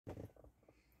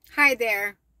Hi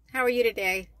there. How are you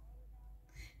today?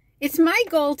 It's my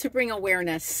goal to bring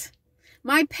awareness.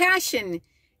 My passion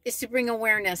is to bring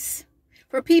awareness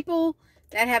for people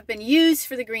that have been used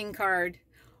for the green card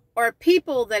or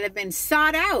people that have been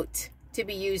sought out to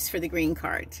be used for the green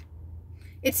card.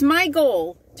 It's my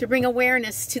goal to bring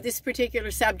awareness to this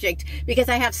particular subject because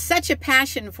I have such a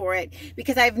passion for it,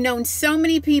 because I've known so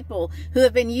many people who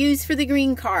have been used for the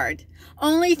green card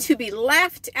only to be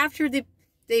left after the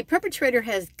perpetrator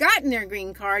has gotten their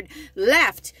green card,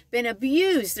 left, been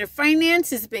abused, their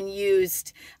finances been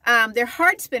used, their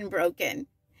heart's been broken.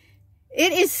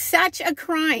 It is such a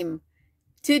crime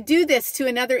to do this to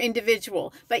another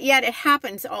individual, but yet it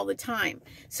happens all the time.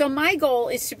 So my goal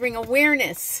is to bring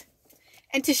awareness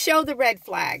and to show the red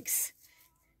flags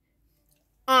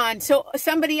on so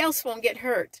somebody else won't get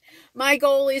hurt. My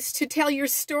goal is to tell your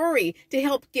story, to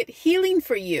help get healing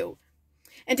for you,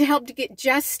 and to help to get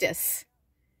justice.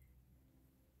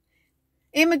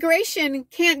 Immigration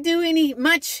can't do any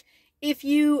much if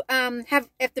you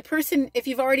if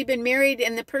you've already been married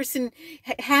and the person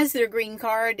has their green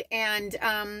card and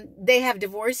they have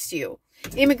divorced you.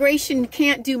 Immigration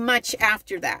can't do much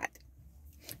after that.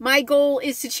 My goal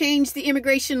is to change the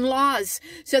immigration laws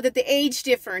so that the age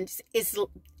difference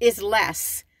is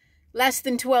less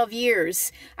than 12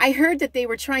 years. I heard that they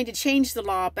were trying to change the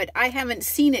law, but I haven't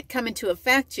seen it come into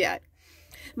effect yet.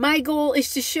 My goal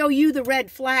is to show you the red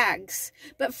flags.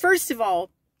 But first of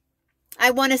all,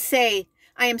 I want to say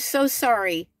I am so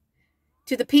sorry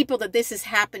to the people that this has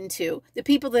happened to, the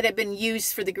people that have been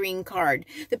used for the green card,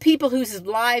 the people whose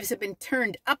lives have been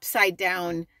turned upside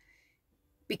down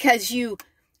because you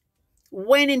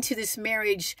went into this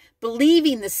marriage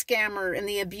believing the scammer and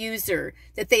the abuser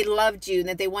that they loved you and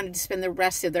that they wanted to spend the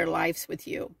rest of their lives with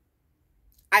you.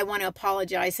 I want to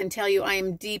apologize and tell you I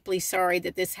am deeply sorry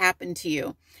that this happened to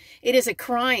you. It is a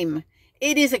crime.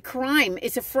 It is a crime.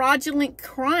 It's a fraudulent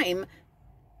crime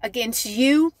against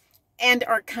you and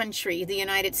our country, the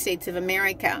United States of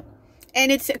America. And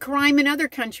it's a crime in other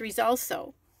countries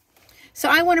also. So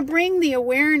I want to bring the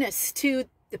awareness to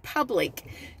the public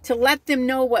to let them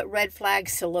know what red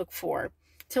flags to look for,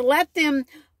 to let them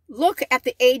look at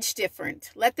the age difference,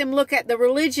 let them look at the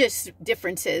religious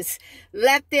differences,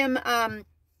 let them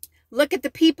look at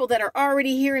the people that are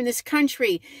already here in this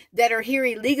country that are here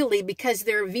illegally because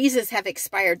their visas have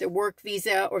expired, their work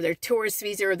visa or their tourist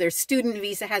visa or their student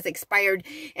visa has expired,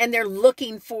 and they're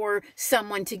looking for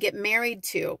someone to get married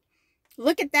to.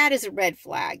 Look at that as a red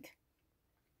flag.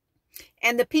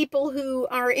 And the people who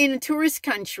are in a tourist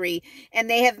country and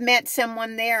they have met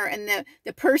someone there and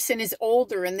the person is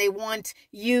older and they want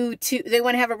to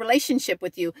have a relationship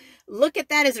with you. Look at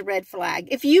that as a red flag.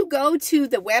 If you go to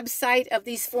the website of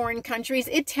these foreign countries,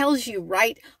 it tells you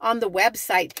right on the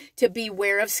website to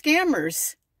beware of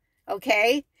scammers.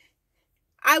 Okay?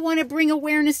 I want to bring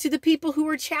awareness to the people who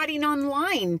are chatting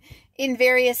online in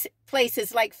various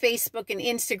places like Facebook and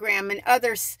Instagram and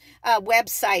other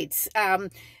websites.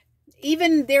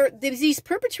 Even these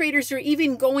perpetrators are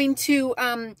even going to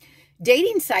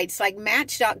dating sites like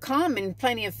Match.com and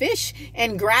Plenty of Fish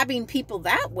and grabbing people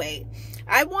that way.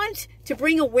 I want to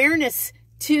bring awareness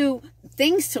to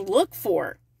things to look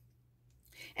for.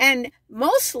 And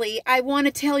mostly, I want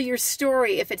to tell your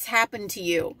story if it's happened to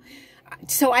you,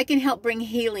 so I can help bring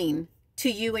healing to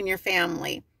you and your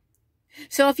family.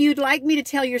 So if you'd like me to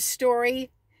tell your story,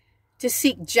 to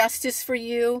seek justice for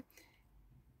you,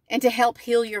 and to help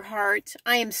heal your heart,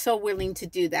 I am so willing to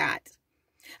do that.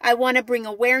 I want to bring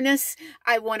awareness.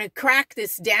 I want to crack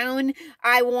this down.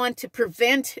 I want to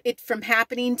prevent it from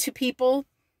happening to people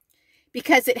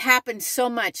because it happens so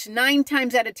much. 9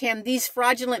 times out of 10, these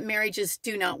fraudulent marriages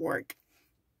do not work.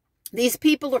 These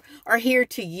people are here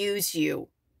to use you.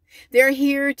 They're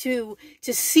here to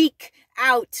seek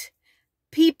out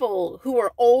people who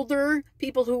are older,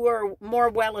 people who are more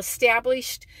well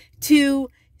established,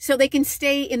 so they can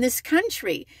stay in this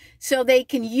country, so they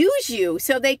can use you,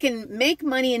 so they can make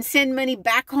money and send money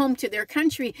back home to their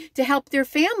country to help their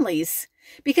families.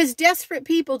 Because desperate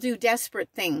people do desperate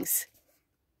things.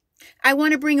 I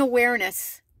want to bring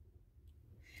awareness.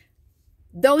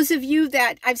 Those of you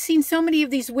that, I've seen so many of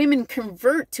these women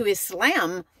convert to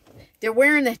Islam. They're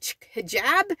wearing the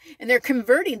hijab and they're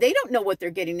converting. They don't know what they're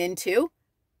getting into.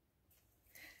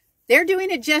 They're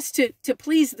doing it just to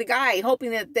please the guy,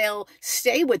 hoping that they'll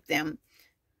stay with them.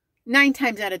 9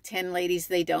 times out of 10, ladies,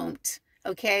 they don't,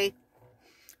 okay?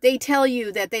 They tell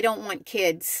you that they don't want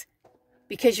kids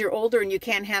because you're older and you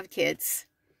can't have kids.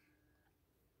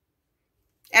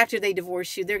 After they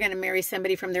divorce you, they're going to marry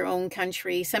somebody from their own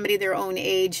country, somebody their own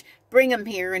age, bring them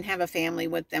here and have a family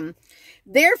with them.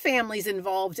 Their family's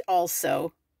involved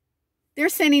also. They're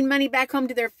sending money back home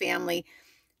to their family.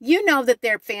 You know that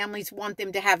their families want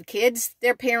them to have kids.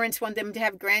 Their parents want them to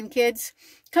have grandkids.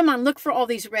 Come on, look for all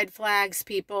these red flags,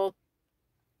 people.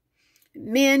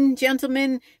 Men,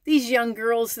 gentlemen, these young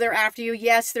girls, they're after you.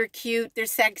 Yes, they're cute, they're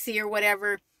sexy or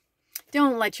whatever.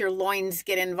 Don't let your loins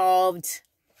get involved.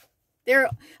 They're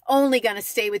only going to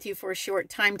stay with you for a short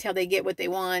time till they get what they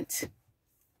want.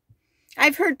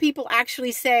 I've heard people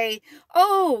actually say,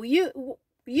 oh,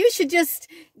 you should just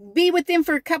be with them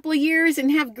for a couple of years and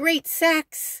have great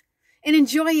sex and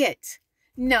enjoy it.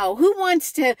 No, who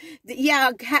wants to,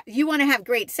 yeah, you want to have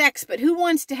great sex, but who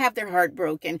wants to have their heart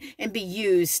broken and be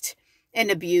used and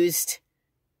abused?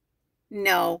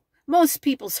 No, most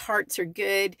people's hearts are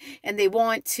good and they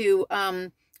want to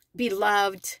be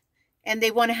loved and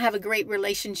they want to have a great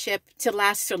relationship to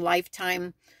last a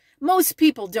lifetime. Most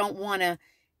people don't want to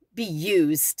be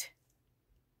used.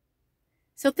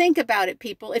 So think about it,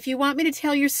 people. If you want me to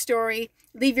tell your story,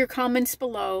 leave your comments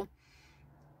below.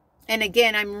 And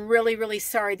again, I'm really, really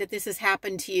sorry that this has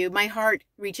happened to you. My heart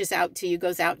reaches out to you,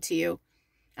 goes out to you.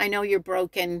 I know you're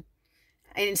broken.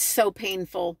 And it's so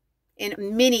painful in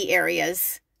many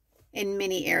areas. In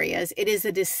many areas. It is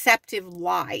a deceptive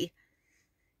lie.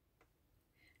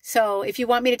 So if you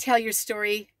want me to tell your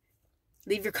story,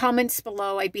 leave your comments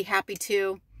below. I'd be happy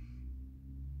to.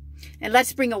 And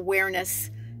let's bring awareness.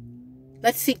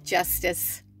 Let's seek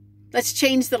justice. Let's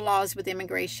change the laws with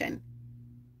immigration.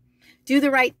 Do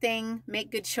the right thing.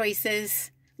 Make good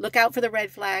choices. Look out for the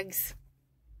red flags.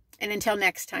 And until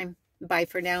next time, bye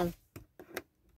for now.